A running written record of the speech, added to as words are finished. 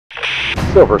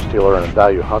Silver Stealer and a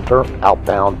Value Hunter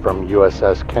outbound from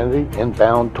USS Kennedy,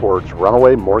 inbound towards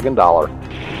runaway Morgan Dollar.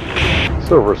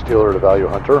 Silver Stealer to Value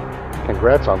Hunter,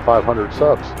 congrats on 500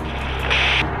 subs.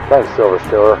 Thanks, Silver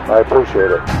Stealer, I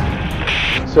appreciate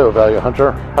it. So, Value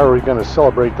Hunter, how are we going to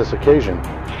celebrate this occasion?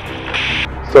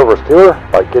 Silver Stealer,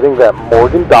 by getting that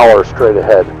Morgan Dollar straight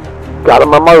ahead. Got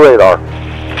him on my radar.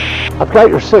 I've got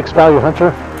your 6, Value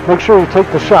Hunter. Make sure you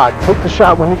take the shot. Take the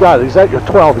shot when you got it. He's at your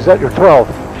 12. He's at your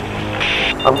 12.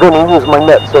 I'm going to use my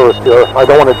net, Silver Stealer. I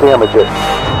don't want to damage it.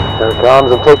 Here it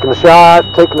comes. I'm taking the shot.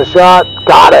 Taking the shot.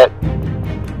 Got it.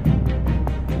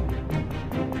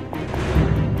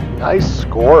 Nice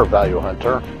score, Value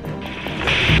Hunter.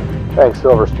 Thanks,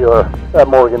 Silver Stealer. That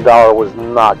Morgan Dollar was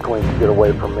not going to get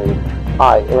away from me.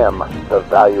 I am the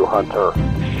Value Hunter.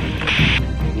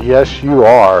 Yes, you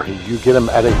are. You get him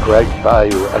at a great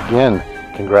value. Again,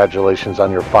 congratulations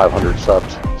on your 500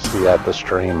 subs. See you at the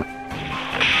stream.